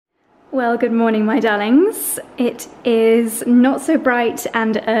Well, good morning, my darlings. It is not so bright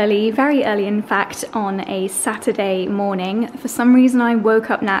and early, very early in fact, on a Saturday morning. For some reason I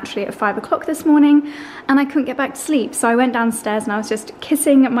woke up naturally at 5 o'clock this morning and I couldn't get back to sleep. So I went downstairs and I was just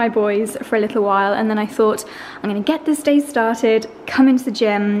kissing my boys for a little while, and then I thought, I'm gonna get this day started, come into the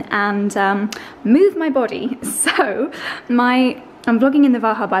gym and move my body. So I'm vlogging in the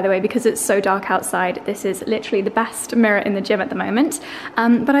Vaha, by the way, because it's so dark outside. This is literally the best mirror in the gym at the moment.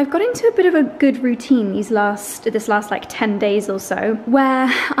 But I've got into a bit of a good routine this last like 10 days or so,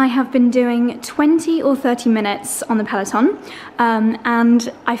 where I have been doing 20 or 30 minutes on the Peloton.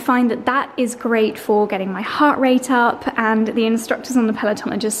 And I find that that is great for getting my heart rate up, and the instructors on the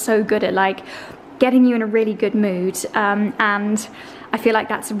Peloton are just so good at like getting you in a really good mood. And I feel like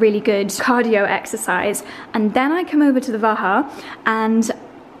that's a really good cardio exercise. And then I come over to the Vaha, and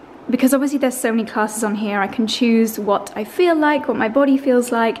because obviously there's so many classes on here, I can choose what I feel like, what my body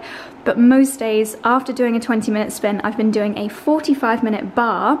feels like. But most days after doing a 20-minute spin, I've been doing a 45-minute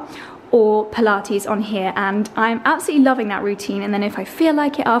bar or Pilates on here, and I'm absolutely loving that routine. And then if I feel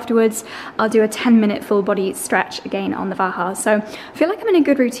like it afterwards, I'll do a 10-minute full body stretch again on the Vaha. So I feel like I'm in a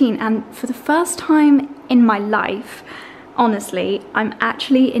good routine, and for the first time in my life, honestly, I'm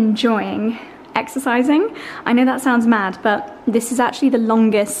actually enjoying exercising. I know that sounds mad, but this is actually the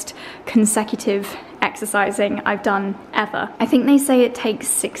longest consecutive exercising I've done ever. I think they say it takes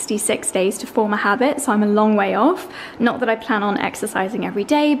 66 days to form a habit, so I'm a long way off. Not that I plan on exercising every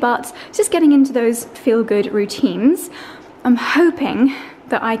day, but just getting into those feel-good routines. I'm hoping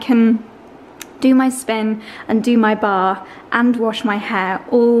that I can do my spin and do my bar and wash my hair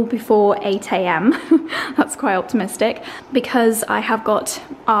all before 8 AM. That's quite optimistic, because I have got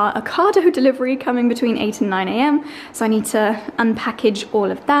our Ocado delivery coming between 8 and 9 AM, so I need to unpackage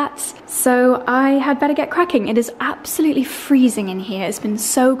all of that. So I had better get cracking. It is absolutely freezing in here. It's been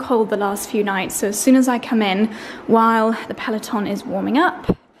so cold the last few nights, so as soon as I come in while the Peloton is warming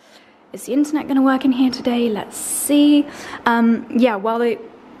up, is the internet gonna work in here today? Let's see. Yeah, while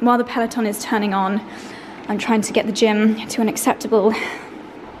the Peloton is turning on, I'm trying to get the gym to an acceptable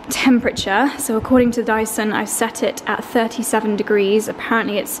temperature. So according to Dyson, I've set it at 37 degrees.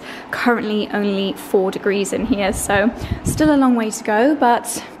 Apparently it's currently only 4 degrees in here, so still a long way to go.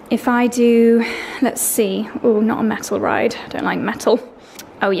 But if I do, let's see, oh, not a metal ride, I don't like metal.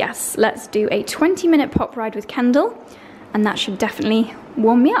 Oh yes, let's do a 20-minute pop ride with Kendall, and that should definitely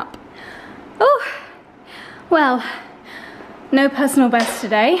warm me up. Oh, well, no personal best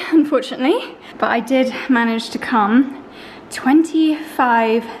today, unfortunately, but I did manage to come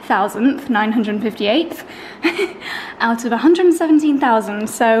 25,958th out of 117,000,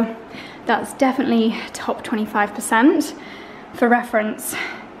 so that's definitely top 25%. For reference,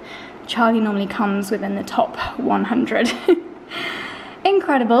 Charlie normally comes within the top 100.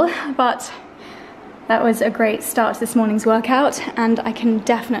 Incredible, but that was a great start to this morning's workout, and I can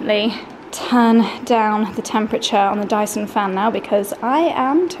definitely turn down the temperature on the Dyson fan now because I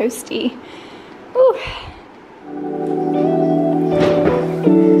am toasty. Ooh.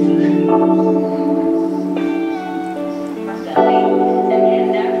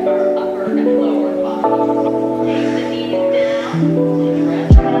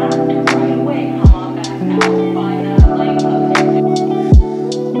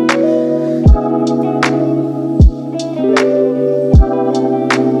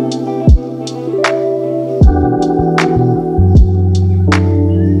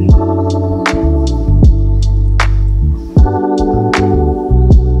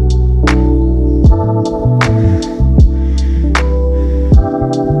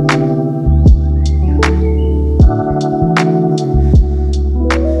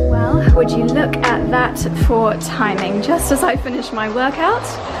 For timing, just as I finish my workout,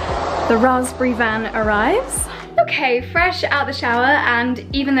 the raspberry van arrives. Okay, fresh out the shower, and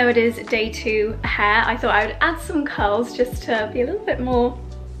even though it is day 2 hair, I thought I would add some curls just to be a little bit more,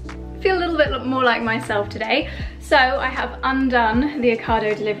 feel a little bit more like myself today. So I have undone the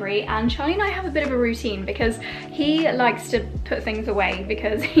Ocado delivery, and Charlie and I have a bit of a routine because he likes to put things away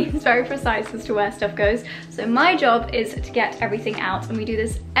because he's very precise as to where stuff goes. So my job is to get everything out, and we do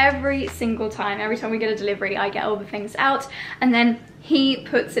this every single time. Every time we get a delivery, I get all the things out and then he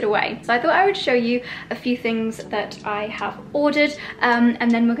puts it away. So I thought I would show you a few things that I have ordered,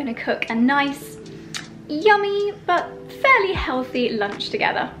 and then we're gonna cook a nice, yummy but fairly healthy lunch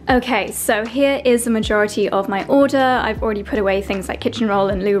together. Okay, so here is the majority of my order. I've already put away things like kitchen roll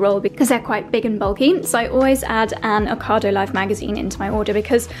and loo roll because they're quite big and bulky. So I always add an Ocado Life magazine into my order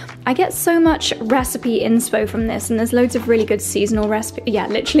because I get so much recipe inspo from this, and there's loads of really good seasonal recipes. Yeah,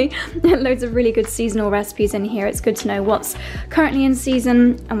 literally loads of really good seasonal recipes in here. It's good to know what's currently in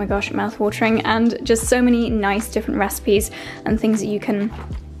season. Oh my gosh, mouth-watering, and just so many nice different recipes and things that you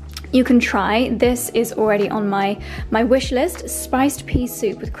can try. This is already on my wish list. Spiced pea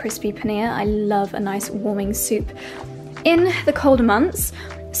soup with crispy paneer. I love a nice warming soup in the colder months.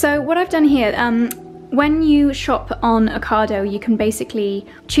 So what I've done here, when you shop on Ocado, you can basically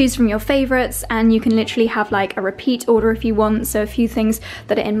choose from your favorites, and you can literally have like a repeat order if you want. So a few things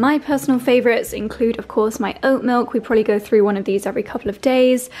that are in my personal favorites include, of course, my oat milk. We probably go through one of these every couple of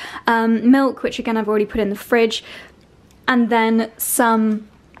days. Milk, which again I've already put in the fridge, and then some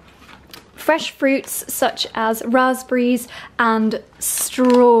fresh fruits such as raspberries and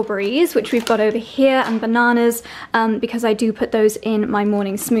strawberries, which we've got over here, and bananas, because I do put those in my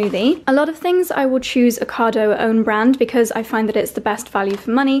morning smoothie. A lot of things I will choose Ocado own brand because I find that it's the best value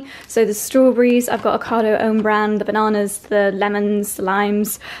for money. So the strawberries, I've got Ocado own brand, the bananas, the lemons, the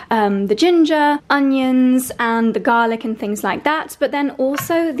limes, the ginger, onions, and the garlic and things like that. But then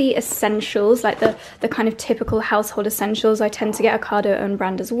also the essentials, like the kind of typical household essentials, I tend to get Ocado own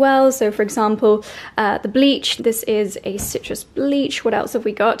brand as well. So for example, the bleach, this is a citrus bleach. What else have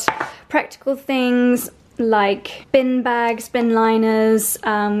we got? Practical things like bin bags, bin liners.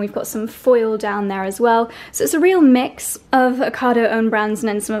 We've got some foil down there as well. So it's a real mix of Ocado own brands and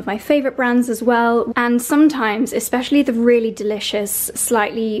then some of my favorite brands as well. And sometimes, especially the really delicious,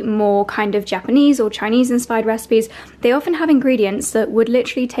 slightly more kind of Japanese or Chinese inspired recipes, they often have ingredients that would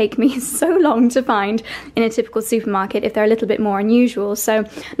literally take me so long to find in a typical supermarket if they're a little bit more unusual. So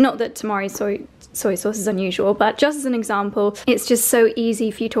not that tamari soy sauce is unusual, but just as an example, it's just so easy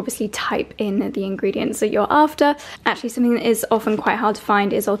for you to obviously type in the ingredients that you're after. Actually, something that is often quite hard to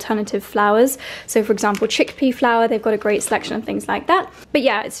find is alternative flours. So for example, chickpea flour, they've got a great selection of things like that. But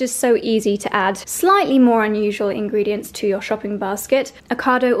yeah, it's just so easy to add slightly more unusual ingredients to your shopping basket.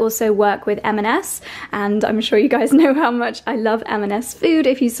 Ocado also work with M&S, and I'm sure you guys know how much I love M&S food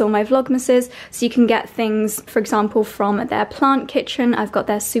if you saw my vlogmases. So you can get things, for example, from their plant kitchen. I've got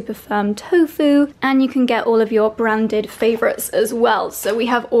their super firm tofu, and you can get all of your branded favorites as well. So we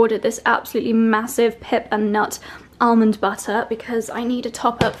have ordered this absolutely massive pip and nut almond butter because I need a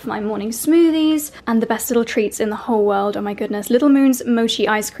top up for my morning smoothies, and the best little treats in the whole world. Oh my goodness, Little Moon's mochi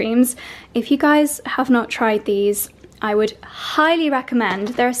ice creams. If you guys have not tried these, I would highly recommend.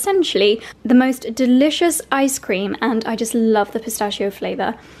 They're essentially the most delicious ice cream, and I just love the pistachio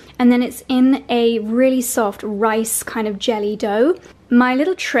flavor. And then it's in a really soft rice kind of jelly dough. My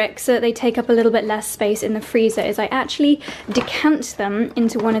little trick, so that they take up a little bit less space in the freezer, is I actually decant them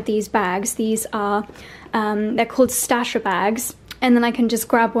into one of these bags. These are, they're called stasher bags. And then I can just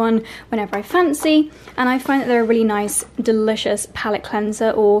grab one whenever I fancy. And I find that they're a really nice, delicious palate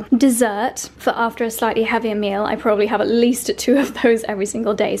cleanser or dessert for after a slightly heavier meal. I probably have at least 2 of those every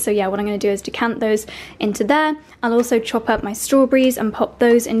single day. So yeah, what I'm gonna do is decant those into there. I'll also chop up my strawberries and pop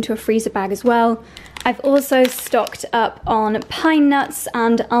those into a freezer bag as well. I've also stocked up on pine nuts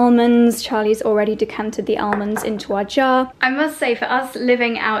and almonds. Charlie's already decanted the almonds into our jar. I must say, for us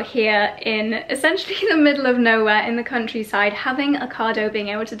living out here in essentially the middle of nowhere in the countryside, having Ocado being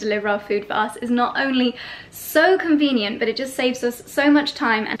able to deliver our food for us is not only so convenient, but it just saves us so much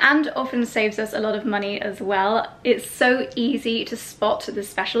time and often saves us a lot of money as well. It's so easy to spot the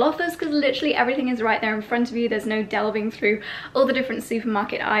special offers because literally everything is right there in front of you. There's no delving through all the different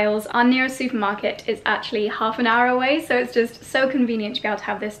supermarket aisles. Our nearest supermarket is actually half an hour away, so it's just so convenient to be able to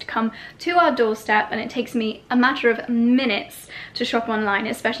have this to come to our doorstep, and it takes me a matter of minutes to shop online,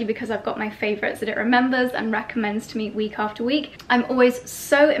 especially because I've got my favorites that it remembers and recommends to me week after week. I'm always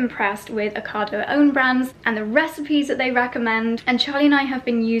so impressed with Ocado own brands and the recipes that they recommend, and Charlie and I have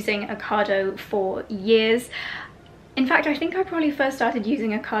been using Ocado for years. In fact, I think I probably first started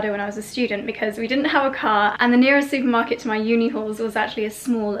using Ocado when I was a student because we didn't have a car, and the nearest supermarket to my uni halls was actually a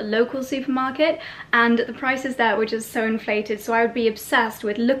small local supermarket, and the prices there were just so inflated. So I would be obsessed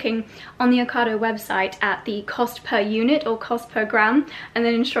with looking on the Ocado website at the cost per unit or cost per gram, and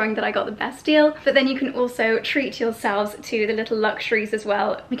then ensuring that I got the best deal. But then you can also treat yourselves to the little luxuries as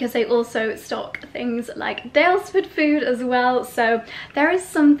well, because they also stock things like Dalesford food as well. So there is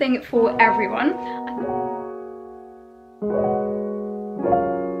something for everyone.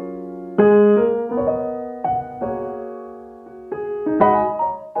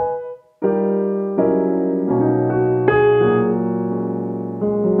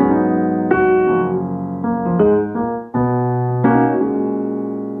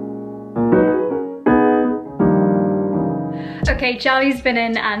 Okay, Charlie's been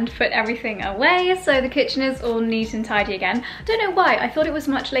in and put everything away, so the kitchen is all neat and tidy again. I don't know why, I thought it was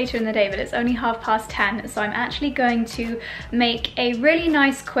much later in the day, but it's only 10:30, so I'm actually going to make a really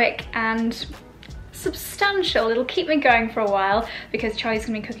nice, quick and substantial, it'll keep me going for a while because Charlie's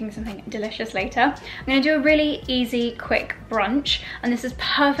gonna be cooking something delicious later. I'm gonna do a really easy, quick brunch, and this is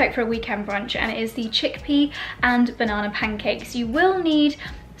perfect for a weekend brunch, and it is the chickpea and banana pancakes. You will need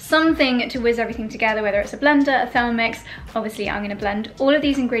something to whiz everything together, whether it's a blender, a Thermomix. Obviously I'm gonna blend all of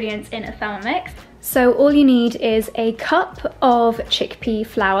these ingredients in a Thermomix. So all you need is a cup of chickpea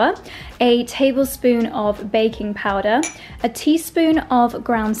flour, a tablespoon of baking powder, a teaspoon of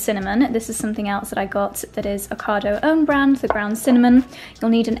ground cinnamon. This is something else that I got that is Ocado own brand, the ground cinnamon. You'll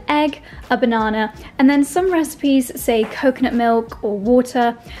need an egg, a banana, and then some recipes say coconut milk or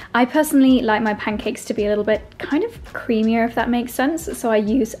water. I personally like my pancakes to be a little bit kind of creamier, if that makes sense. So I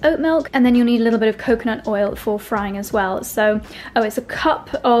use oat milk, and then you'll need a little bit of coconut oil for frying as well. So, it's a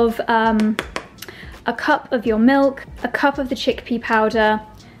cup of your milk, a cup of the chickpea powder,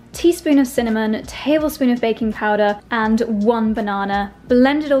 teaspoon of cinnamon, tablespoon of baking powder, and 1 banana.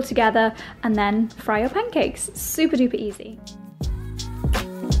 Blend it all together and then fry your pancakes. Super duper easy.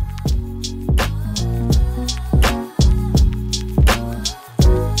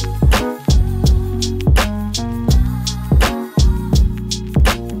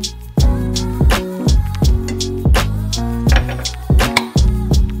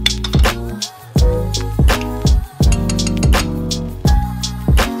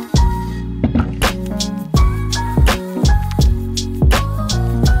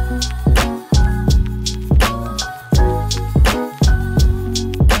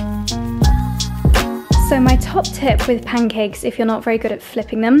 So my top tip with pancakes, if you're not very good at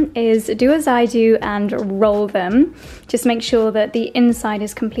flipping them, is do as I do and roll them. Just make sure that the inside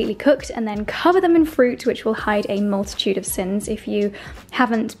is completely cooked, and then cover them in fruit, which will hide a multitude of sins if you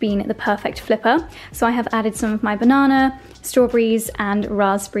haven't been the perfect flipper. So I have added some of my banana, strawberries and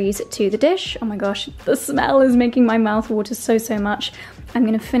raspberries to the dish. Oh my gosh, the smell is making my mouth water so much. I'm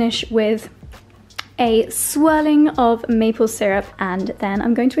gonna finish with a swirling of maple syrup, and then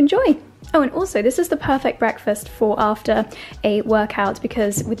I'm going to enjoy. Oh, and also this is the perfect breakfast for after a workout,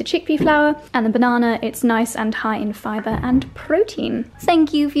 because with the chickpea flour and the banana, it's nice and high in fiber and protein.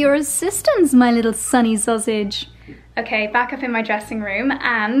 Thank you for your assistance, my little sunny sausage. Okay, back up in my dressing room,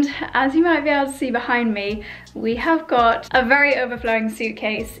 and as you might be able to see behind me, we have got a very overflowing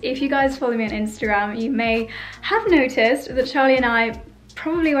suitcase. If you guys follow me on Instagram, you may have noticed that Charlie and I,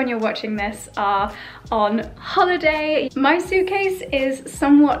 probably when you're watching this, are on holiday. My suitcase is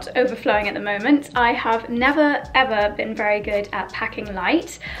somewhat overflowing at the moment. I have never ever been very good at packing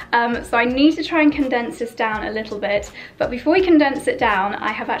light, so I need to try and condense this down a little bit. But before we condense it down,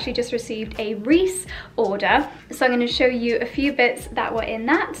 I have actually just received a Reese order, so I'm going to show you a few bits that were in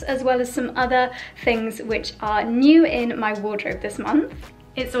that, as well as some other things which are new in my wardrobe this month.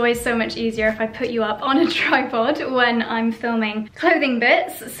 It's always so much easier if I put you up on a tripod when I'm filming clothing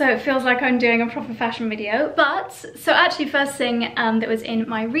bits, so it feels like I'm doing a proper fashion video. But, so actually first thing that was in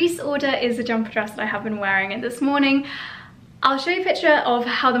my Reese order is the jumper dress that I have been wearing this morning. I'll show you a picture of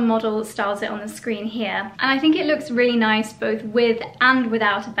how the model styles it on the screen here, and I think it looks really nice both with and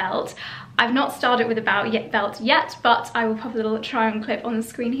without a belt. I've not styled it with a belt yet, but I will pop a little try on clip on the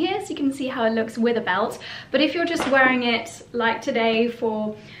screen here so you can see how it looks with a belt. But if you're just wearing it like today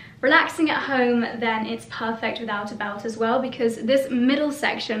for relaxing at home, then it's perfect without a belt as well, because this middle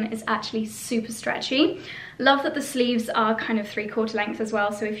section is actually super stretchy. Love that the sleeves are kind of 3/4 length as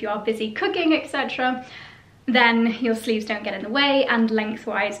well, so if you are busy cooking, etc., then your sleeves don't get in the way, and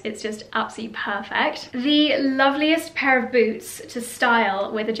lengthwise it's just absolutely perfect. The loveliest pair of boots to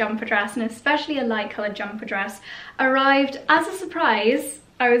style with a jumper dress, and especially a light coloured jumper dress, arrived as a surprise.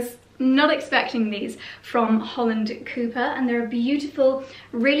 I was not expecting these, from Holland Cooper, and they're a beautiful,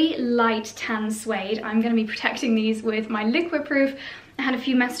 really light tan suede. I'm going to be protecting these with my liquid proof. I had a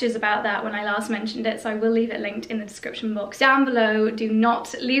few messages about that when I last mentioned it, so I will leave it linked in the description box down below. Do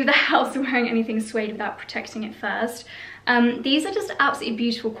not leave the house wearing anything suede without protecting it first. These are just absolutely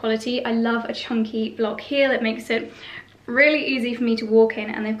beautiful quality. I love a chunky block heel. It makes it really easy for me to walk in,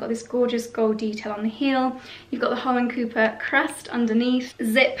 and they've got this gorgeous gold detail on the heel. You've got the Holland Cooper crest underneath,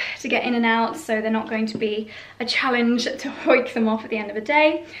 zip to get in and out, so they're not going to be a challenge to hoik them off at the end of the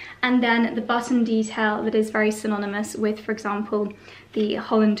day. And then the button detail that is very synonymous with, for example, the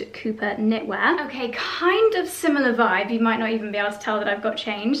Holland Cooper knitwear. Okay, kind of similar vibe. You might not even be able to tell that I've got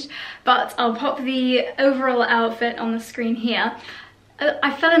changed, but I'll pop the overall outfit on the screen here.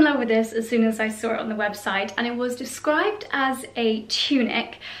 I fell in love with this as soon as I saw it on the website, and it was described as a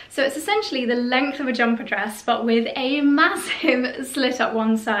tunic. So it's essentially the length of a jumper dress, but with a massive slit up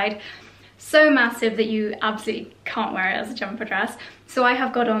one side. So massive that you absolutely can't wear it as a jumper dress. So I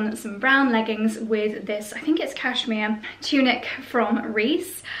have got on some brown leggings with this, I think it's cashmere, tunic from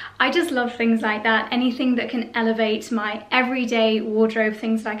Reiss. I just love things like that, anything that can elevate my everyday wardrobe,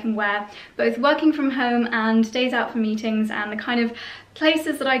 things that I can wear, both working from home and days out for meetings, and the kind of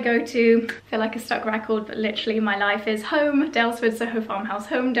places that I go to. I feel like a stuck record, but literally my life is home, Dalesford, Soho Farmhouse,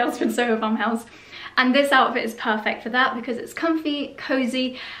 home, Dalesford, Soho Farmhouse. And this outfit is perfect for that because it's comfy,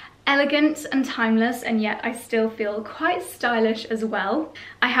 cozy, elegant and timeless, and yet I still feel quite stylish as well.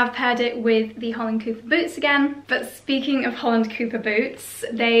 I have paired it with the Holland Cooper boots again, but speaking of Holland Cooper boots,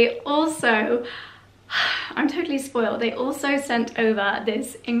 they also, I'm totally spoiled, they also sent over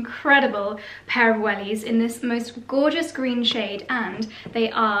this incredible pair of wellies in this most gorgeous green shade, and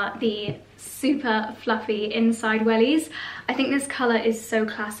they are the super fluffy inside wellies. I think this colour is so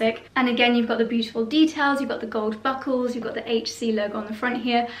classic, and again you've got the beautiful details, you've got the gold buckles, you've got the HC logo on the front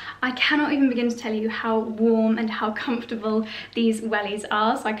here. I cannot even begin to tell you how warm and how comfortable these wellies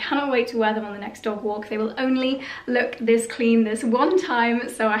are, so I cannot wait to wear them on the next dog walk. They will only look this clean this one time,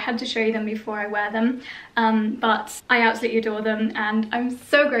 so I had to show you them before I wear them, but I absolutely adore them and I'm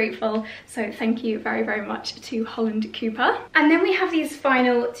so grateful, so thank you very, very much to Holland Cooper. And then we have these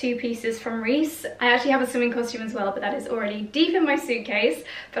final two pieces from Reiss. I actually have a swimming costume as well, but that is already deep in my suitcase,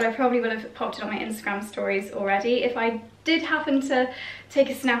 but I probably will have popped it on my Instagram stories already. If I did happen to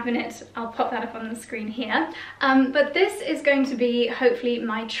take a snap in it, I'll pop that up on the screen here. But this is going to be hopefully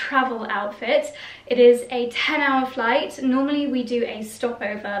my travel outfit. It is a 10-hour flight. Normally we do a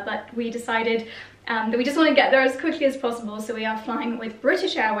stopover, but we decided that we just want to get there as quickly as possible, so we are flying with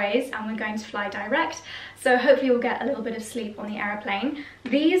British Airways and we're going to fly direct, so hopefully we'll get a little bit of sleep on the aeroplane.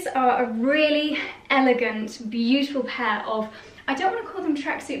 These are a really elegant, beautiful pair of, I don't want to call them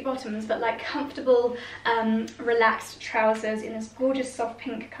tracksuit bottoms, but like comfortable, relaxed trousers in this gorgeous soft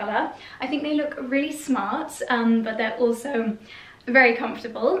pink colour. I think they look really smart, but they're also very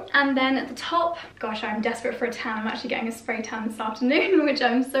comfortable. And then at the top, gosh, I'm desperate for a tan. I'm actually getting a spray tan this afternoon, which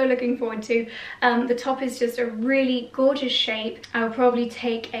I'm so looking forward to. The top is just a really gorgeous shape. I'll probably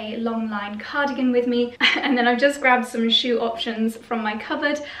take a long line cardigan with me, and then I've just grabbed some shoe options from my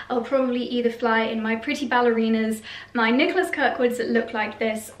cupboard. I'll probably either fly in my pretty ballerinas, my Nicholas Kirkwoods that look like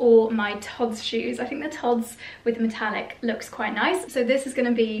this, or my Tod's shoes. I think the Tod's with metallic looks quite nice. So this is going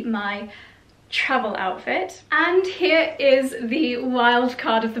to be my travel outfit. And here is the wild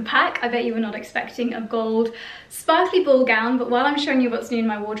card of the pack. I bet you were not expecting a gold sparkly ball gown, but while I'm showing you what's new in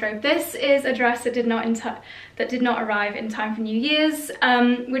my wardrobe, this is a dress that did not arrive in time for New Year's,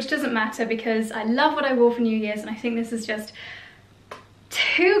 which doesn't matter because I love what I wore for New Year's, and I think this is just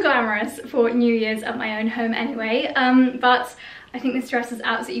too glamorous for New Year's at my own home anyway. But I think this dress is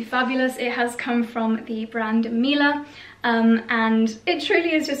absolutely fabulous. It has come from the brand Mila, and it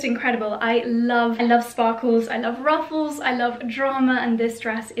truly is just incredible. I love sparkles, I love ruffles, I love drama, and this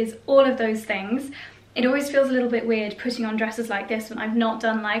dress is all of those things. It always feels a little bit weird putting on dresses like this when I've not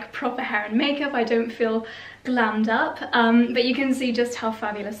done like proper hair and makeup. I don't feel glammed up, but you can see just how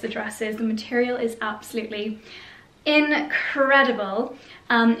fabulous the dress is. The material is absolutely incredible.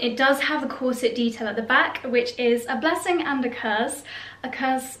 It does have a corset detail at the back, which is a blessing and a curse. A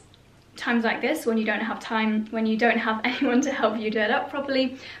curse times like this, when you don't have time, when you don't have anyone to help you do it up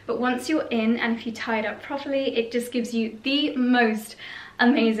properly, but once you're in and if you tie it up properly, it just gives you the most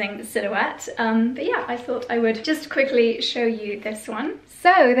amazing silhouette. But yeah, I thought I would just quickly show you this one.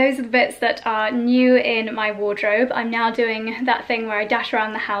 So those are the bits that are new in my wardrobe. I'm now doing that thing where I dash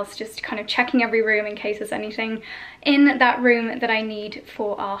around the house just kind of checking every room in case there's anything in that room that I need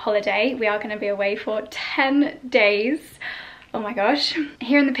for our holiday. We are going to be away for 10 days. Oh my gosh.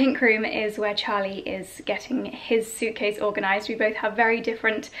 Here in the pink room is where Charlie is getting his suitcase organised. We both have very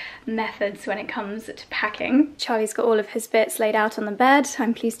different methods when it comes to packing. Charlie's got all of his bits laid out on the bed.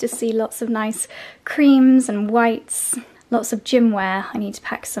 I'm pleased to see lots of nice creams and whites, lots of gym wear. I need to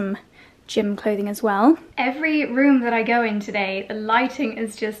pack some gym clothing as well. Every room that I go in today, the lighting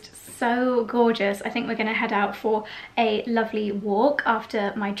is just so gorgeous. I think we're going to head out for a lovely walk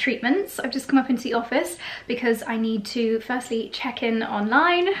after my treatments. I've just come up into the office because I need to firstly check in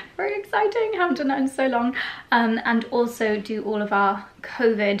online. Very exciting, haven't done that in so long, and also do all of our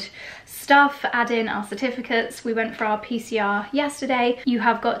COVID stuff, add in our certificates. We went for our PCR yesterday. You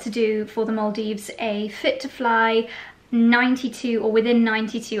have got to do for the Maldives a fit to fly, 92 or within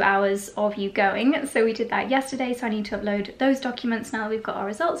 92 hours of you going. So we did that yesterday, so I need to upload those documents now that we've got our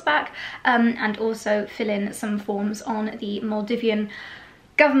results back, and also fill in some forms on the Maldivian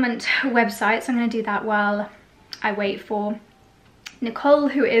government website. So I'm going to do that while I wait for Nicole,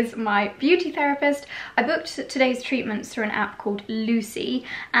 who is my beauty therapist. I booked today's treatments through an app called Lucy,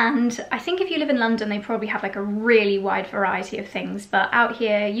 and I think if you live in London they probably have like a really wide variety of things, but out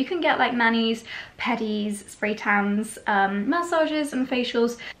here you can get like manis, pedis, spray tans, massages and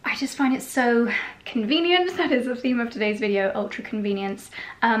facials. I just find it so convenient. That is the theme of today's video, ultra convenience.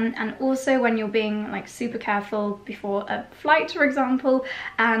 And also when you're being like super careful before a flight, for example,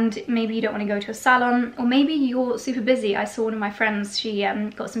 and maybe you don't want to go to a salon, or maybe you're super busy. I saw one of my friends, she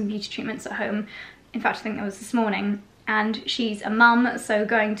got some beauty treatments at home. In fact, I think that was this morning, and she's a mum, so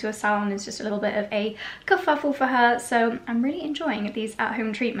going to a salon is just a little bit of a kerfuffle for her. So I'm really enjoying these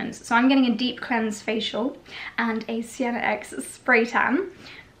at-home treatments. So I'm getting a deep cleanse facial and a Sienna X spray tan,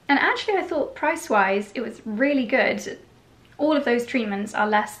 and actually I thought price-wise it was really good. All of those treatments are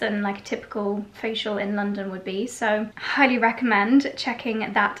less than like a typical facial in London would be, so highly recommend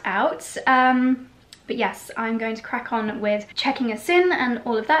checking that out. But yes, I'm going to crack on with checking us in and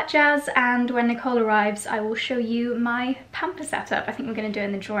all of that jazz, and when Nicole arrives I will show you my pamper setup. I think we're going to do it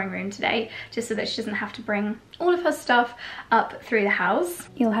in the drawing room today, just so that she doesn't have to bring all of her stuff up through the house.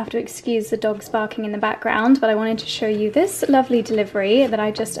 You'll have to excuse the dogs barking in the background, but I wanted to show you this lovely delivery that I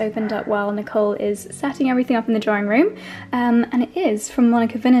just opened up while Nicole is setting everything up in the drawing room, and it is from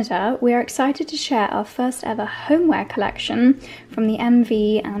Monica Vinader. We are excited to share our first ever homeware collection from the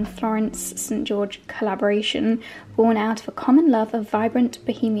MV and Florence St. George collaboration, born out of a common love of vibrant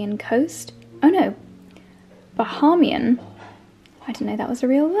Bohemian coast. Oh no, Bahamian. I didn't know that was a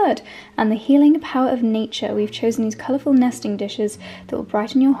real word. And the healing power of nature. We've chosen these colourful nesting dishes that will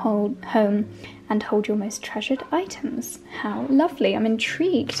brighten your whole home and hold your most treasured items. How lovely. I'm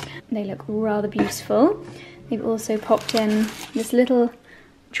intrigued. They look rather beautiful. They've also popped in this little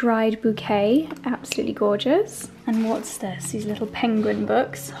dried bouquet. Absolutely gorgeous. And what's this? These little penguin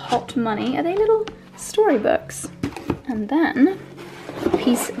books. Hot money. Are they little storybooks? And then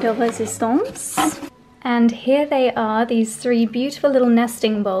piece de resistance. And here they are, these three beautiful little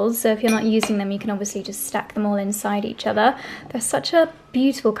nesting bowls. So if you're not using them, you can obviously just stack them all inside each other. They're such a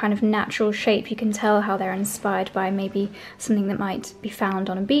beautiful kind of natural shape. You can tell how they're inspired by maybe something that might be found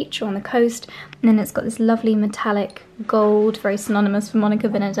on a beach or on the coast. And then it's got this lovely metallic gold, very synonymous for Monica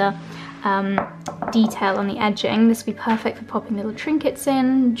Vinader, detail on the edging. This would be perfect for popping little trinkets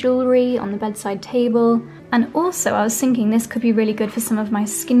in, jewellery on the bedside table. And also I was thinking this could be really good for some of my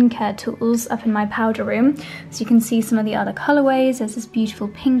skincare tools up in my powder room. So you can see some of the other colourways. There's this beautiful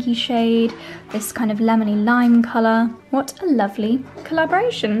pinky shade, this kind of lemony lime colour. What a lovely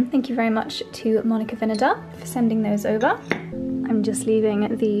collaboration. Thank you very much to Monica Vinader for sending those over. I'm just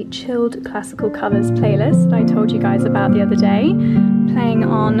leaving the chilled classical covers playlist that I told you guys about the other day, playing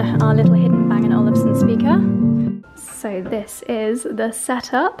on our little hidden Bang & Olufsen speaker. So this is the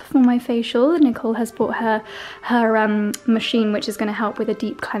setup for my facial. Nicole has bought her machine, which is going to help with a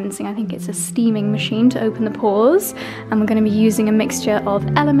deep cleansing. I think it's a steaming machine to open the pores. And we're going to be using a mixture of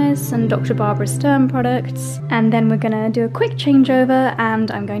Elemis and Dr. Barbara Sturm products. And then we're going to do a quick changeover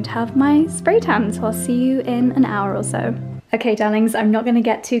and I'm going to have my spray tan. So I'll see you in an hour or so. Okay, darlings, I'm not going to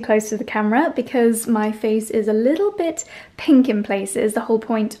get too close to the camera because my face is a little bit pink in places. The whole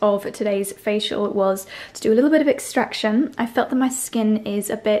point of today's facial was to do a little bit of extraction. I felt that my skin is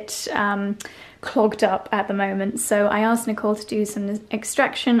a bit clogged up at the moment, so I asked Nicole to do some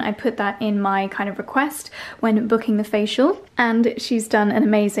extraction. I put that in my kind of request when booking the facial, and she's done an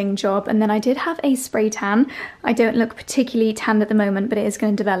amazing job. And then I did have a spray tan. I don't look particularly tanned at the moment, but it is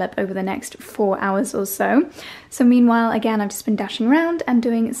going to develop over the next 4 hours or so. So meanwhile, again, I've just been dashing around and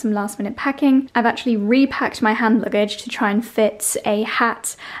doing some last minute packing. I've actually repacked my hand luggage to try and fit a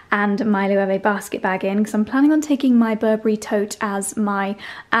hat and my Loewe basket bag in, because I'm planning on taking my Burberry tote as my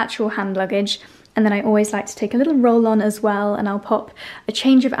actual hand luggage. And then I always like to take a little roll on as well, and I'll pop a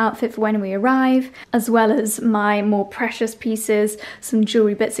change of outfit for when we arrive, as well as my more precious pieces, some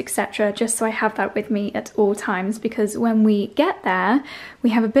jewelry bits, etc., just so I have that with me at all times, because when we get there,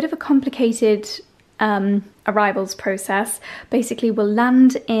 we have a bit of a complicated arrivals process. Basically, we'll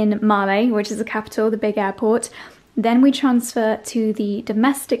land in Male, which is the capital, the big airport. Then we transfer to the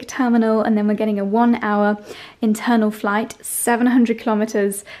domestic terminal, and then we're getting a 1 hour internal flight, 700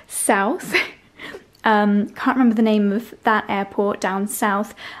 kilometers south. Can't remember the name of that airport down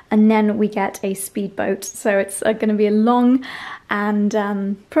south, and then we get a speedboat. So it's going to be a long and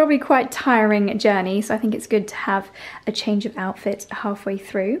probably quite tiring journey, so I think it's good to have a change of outfit halfway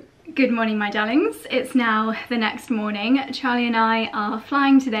through. Good morning, my darlings. It's now the next morning. Charlie and I are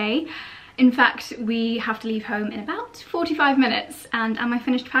flying today. In fact, we have to leave home in about 45 minutes. And am I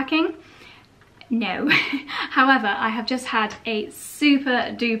finished packing? No. However, I have just had a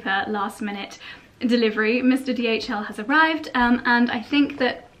super duper last minute delivery. Mr. DHL has arrived, and I think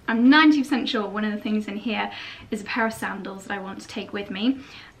that I'm 90% sure one of the things in here is a pair of sandals that I want to take with me.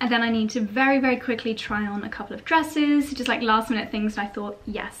 And then I need to very quickly try on a couple of dresses, just like last minute things, and I thought,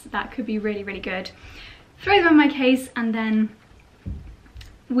 yes, that could be really good. Throw them in my case and then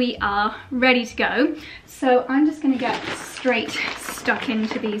we are ready to go. So I'm just gonna get straight stuck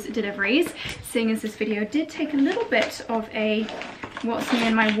into these deliveries, seeing as this video did take a little bit of a what's new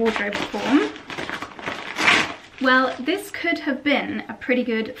in my wardrobe form. Well, this could have been a pretty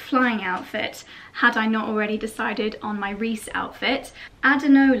good flying outfit had I not already decided on my Reese outfit.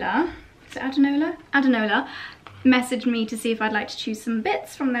 Adenola, is it Adenola? Adenola messaged me to see if I'd like to choose some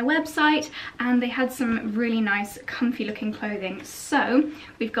bits from their website, and they had some really nice comfy looking clothing. So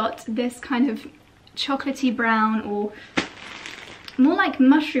we've got this kind of chocolatey brown, or more like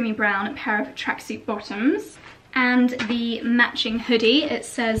mushroomy brown, pair of tracksuit bottoms, and the matching hoodie. It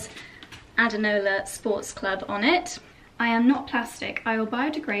says Adenola Sports Club on it. I am not plastic. I will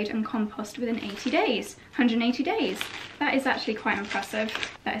biodegrade and compost within 80 days. 180 days. That is actually quite impressive.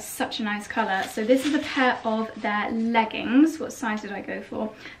 That is such a nice colour. So this is a pair of their leggings. What size did I go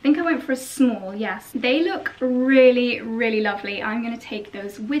for? I think I went for a small, yes. They look really lovely. I'm going to take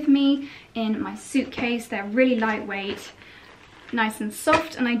those with me in my suitcase. They're really lightweight, nice and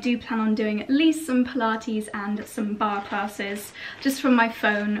soft, and I do plan on doing at least some Pilates and some bar classes just from my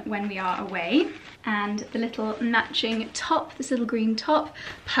phone when we are away. And the little matching top, this little green top,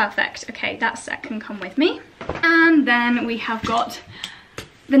 perfect. Okay, that set can come with me. And then we have got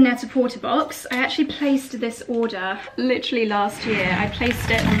the Net-a-Porter box. I actually placed this order literally last year. I placed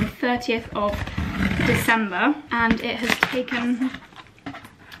it on the 30th of December, and it has taken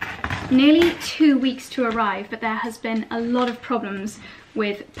nearly 2 weeks to arrive, but there has been a lot of problems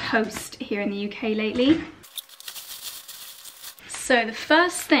with post here in the UK lately. So the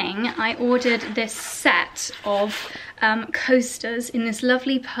first thing, I ordered this set of coasters in this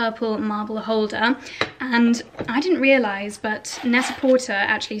lovely purple marble holder, and I didn't realise, but Net-a-Porter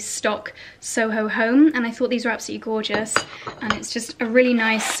actually stock Soho Home, and I thought these were absolutely gorgeous, and it's just a really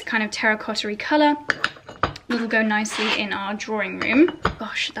nice kind of terracotta-y colour. Will go nicely in our drawing room.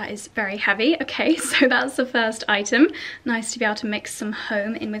 Gosh, that is very heavy. Okay, so that's the first item. Nice to be able to mix some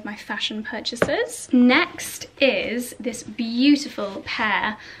home in with my fashion purchases. Next is this beautiful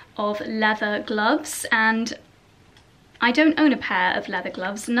pair of leather gloves, and I don't own a pair of leather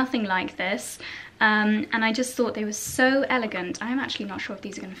gloves, nothing like this, and I just thought they were so elegant. I'm actually not sure if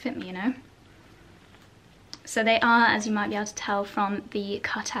these are going to fit me, you know. So they are, as you might be able to tell from the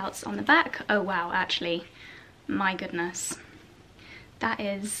cutouts on the back. Oh wow, actually. My goodness, that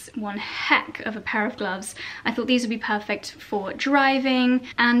is one heck of a pair of gloves. I thought these would be perfect for driving,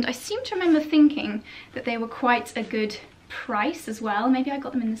 and I seem to remember thinking that they were quite a good price as well. Maybe I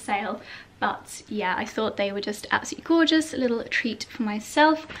got them in the sale, but yeah, I thought they were just absolutely gorgeous. A little treat for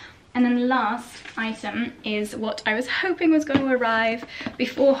myself. And then the last item is what I was hoping was going to arrive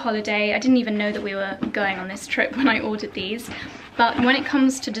before holiday. I didn't even know that we were going on this trip when I ordered these. But when it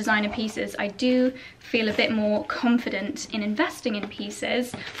comes to designer pieces, I do feel a bit more confident in investing in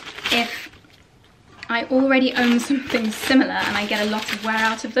pieces if I already own something similar and I get a lot of wear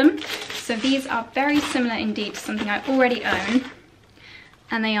out of them. So these are very similar indeed to something I already own,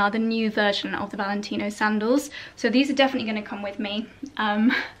 and they are the new version of the Valentino sandals. So these are definitely going to come with me.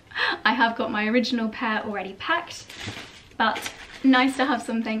 I have got my original pair already packed, but nice to have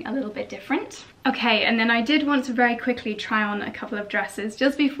something a little bit different. Okay, and then I did want to very quickly try on a couple of dresses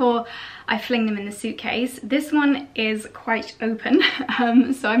just before I fling them in the suitcase. This one is quite open,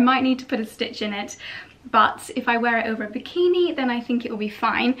 so I might need to put a stitch in it, but if I wear it over a bikini, then I think it will be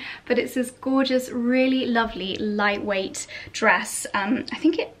fine. But it's this gorgeous, really lovely, lightweight dress. I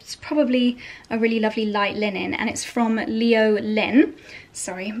think it's probably a really lovely light linen, and it's from Leo Lin.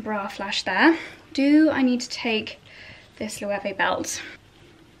 Sorry, bra flash there. Do I need to take this Loewe belt?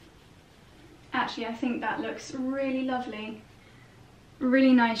 Actually, I think that looks really lovely.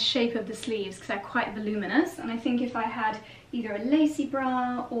 Really nice shape of the sleeves because they're quite voluminous, and I think if I had either a lacy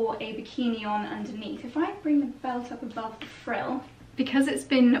bra or a bikini on underneath, if I bring the belt up above the frill, because it's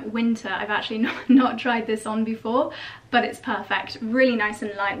been winter, I've actually not tried this on before, but it's perfect. Really nice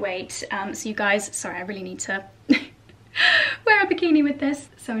and lightweight. So you guys, sorry, I really need to wear a bikini with this.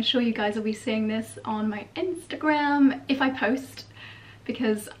 So I'm sure you guys will be seeing this on my Instagram if I post.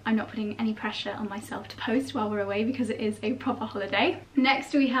 because I'm not putting any pressure on myself to post while we're away because it is a proper holiday.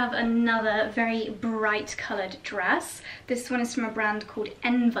 Next we have another very bright coloured dress. This one is from a brand called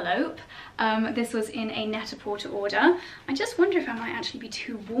Envelope. This was in a Net-a-Porter order. I just wonder if I might actually be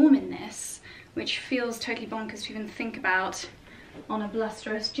too warm in this, which feels totally bonkers to even think about on a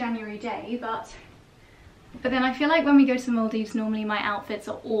blusterous January day, but then I feel like when we go to the Maldives, normally my outfits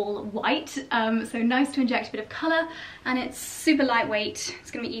are all white, so nice to inject a bit of colour, and it's super lightweight.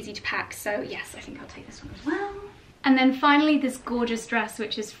 It's going to be easy to pack, so yes, I think I'll take this one as well. And then finally this gorgeous dress,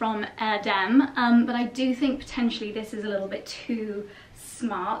 which is from Erdem, but I do think potentially this is a little bit too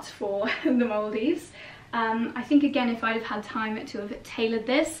smart for the Maldives. I think again, if I'd have had time to have tailored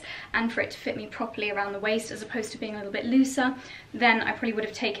this and for it to fit me properly around the waist as opposed to being a little bit looser, then I probably would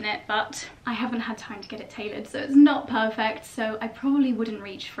have taken it, but I haven't had time to get it tailored, so it's not perfect, so I probably wouldn't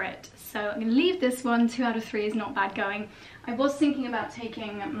reach for it. So I'm going to leave this one. 2 out of 3 is not bad going. I was thinking about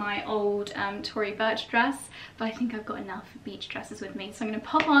taking my old Tory Burch dress, but I think I've got enough beach dresses with me, so I'm going to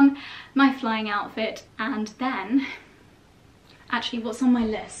pop on my flying outfit, and then actually what's on my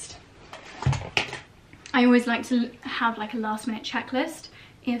list? I always like to have like a last minute checklist.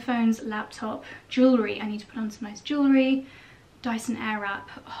 Earphones, laptop, jewellery. I need to put on some nice jewellery. Dyson Airwrap.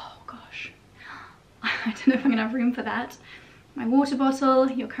 Oh gosh. I don't know if I'm going to have room for that. My water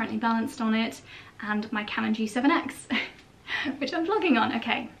bottle, you're currently balanced on it. And my Canon G7X, which I'm vlogging on.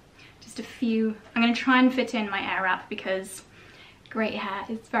 Okay, just a few. I'm going to try and fit in my Airwrap because great hair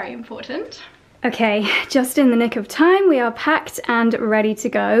is very important. Okay, just in the nick of time, we are packed and ready to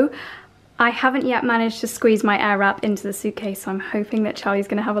go. I haven't yet managed to squeeze my Airwrap into the suitcase, so I'm hoping that Charlie's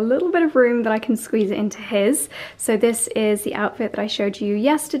going to have a little bit of room that I can squeeze it into his. So this is the outfit that I showed you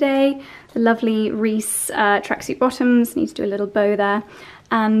yesterday. The lovely Reese tracksuit bottoms, need to do a little bow there,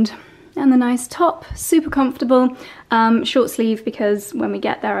 and the nice top, super comfortable. Short sleeve because when we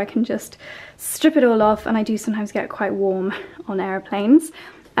get there I can just strip it all off, and I do sometimes get quite warm on airplanes.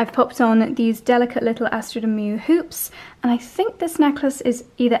 I've popped on these delicate little Astrid & Mew hoops, and I think this necklace is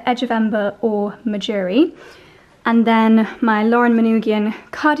either Edge of Ember or Majuri. And then my Lauren Manoogian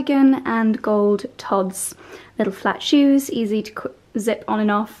cardigan and gold Tod's little flat shoes, easy to zip on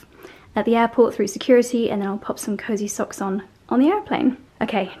and off at the airport through security, and then I'll pop some cozy socks on the airplane.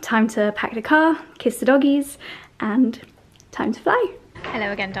 Okay, time to pack the car, kiss the doggies, and time to fly.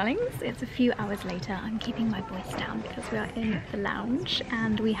 Hello again, darlings. It's a few hours later. I'm keeping my voice down because we are in the lounge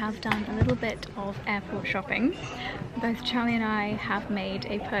and we have done a little bit of airport shopping. Both Charlie and I have made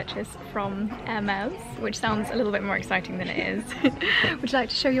a purchase from Hermes, which sounds a little bit more exciting than it is. Would you like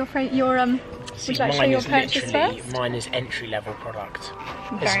to show your purchase first? Mine is entry-level product,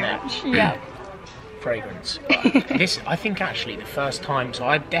 Very much, yeah. Fragrance. This, I think, actually the first time. So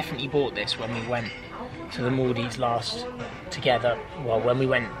I definitely bought this when we went to the Maldives last together, well, when we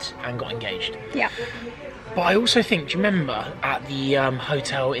went and got engaged. Yeah. But I also think, do you remember at the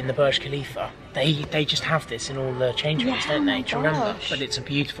hotel in the Burj Khalifa, they just have this in all the change rooms, don't they? Do you remember? But it's a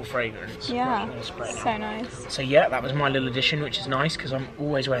beautiful fragrance. Yeah, so nice. So yeah, that was my little addition, which is nice because I'm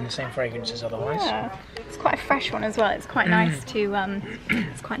always wearing the same fragrances otherwise. Yeah, it's quite a fresh one as well. It's quite nice to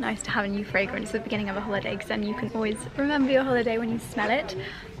it's quite nice to have a new fragrance at the beginning of a holiday, because then you can always remember your holiday when you smell it.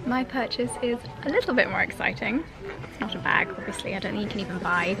 My purchase is a little bit more exciting. It's not a bag, obviously. I don't think you can even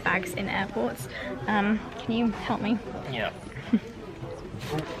buy bags in airports. Can you help me? Yeah.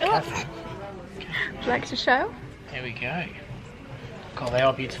 Would you like to show? Here we go. God, they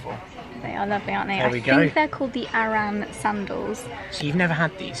are beautiful. They are lovely, aren't they? There we I go. think they're called the Aran sandals. So you've never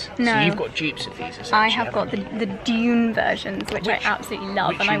had these? No. So you've got dupes of these, essentially. I have got the Dune versions, which I absolutely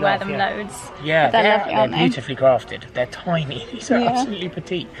love, and I wear them loads. Yeah, they're lovely, aren't they're beautifully crafted. They're tiny. These are absolutely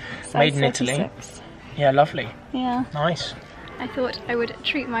petite. Made in Italy. 36. Yeah, lovely. Yeah. Nice. I thought I would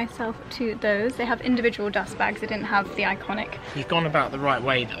treat myself to those. They have individual dust bags. They didn't have the iconic. You've gone about the right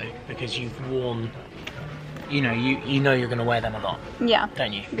way though, because you've worn, you know you're going to wear them a lot. Yeah.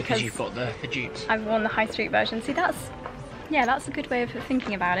 Don't you? Because you've got the dupes. I've worn the high street version. See, that's a good way of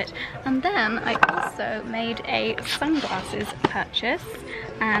thinking about it. And then I also made a sunglasses purchase,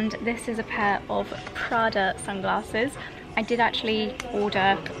 and this is a pair of Prada sunglasses. I did actually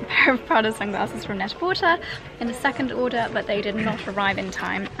order a pair of Prada sunglasses from Net-a-Porter in a second order, but they did not arrive in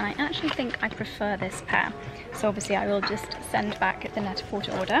time, and I actually think I prefer this pair. So obviously I will just send back the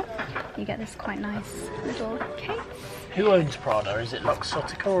Net-a-Porter order. You get this quite nice little case. Who owns Prada? Is it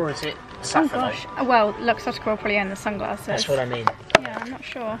Luxottica or is it Safilo? Oh gosh, well, Luxottica will probably own the sunglasses. That's what I mean. Yeah, I'm not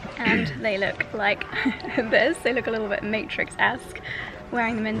sure. And they look like this. They look a little bit Matrix-esque.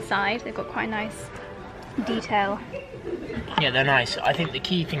 Wearing them inside, they've got quite a nice detail. Yeah, they're nice. I think the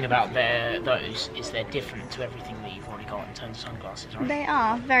key thing about those is they're different to everything that you've already cotton toned sunglasses, right? They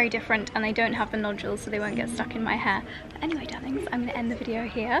are very different, and they don't have the nodules, so they won't get stuck in my hair. But anyway, darlings, I'm going to end the video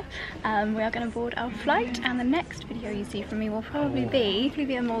here. We are going to board our flight, and the next video you see from me will probably be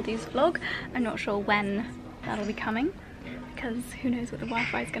a Maldives vlog. I'm not sure when that'll be coming, because who knows what the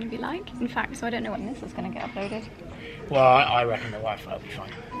Wi-Fi is going to be like. In fact, so I don't know when this is going to get uploaded. Well, I reckon the Wi-Fi will be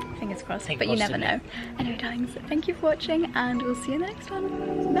fine. Fingers crossed, but you never know. Anyway, darlings, thank you for watching, and we'll see you in the next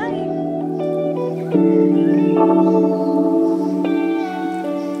one. Bye!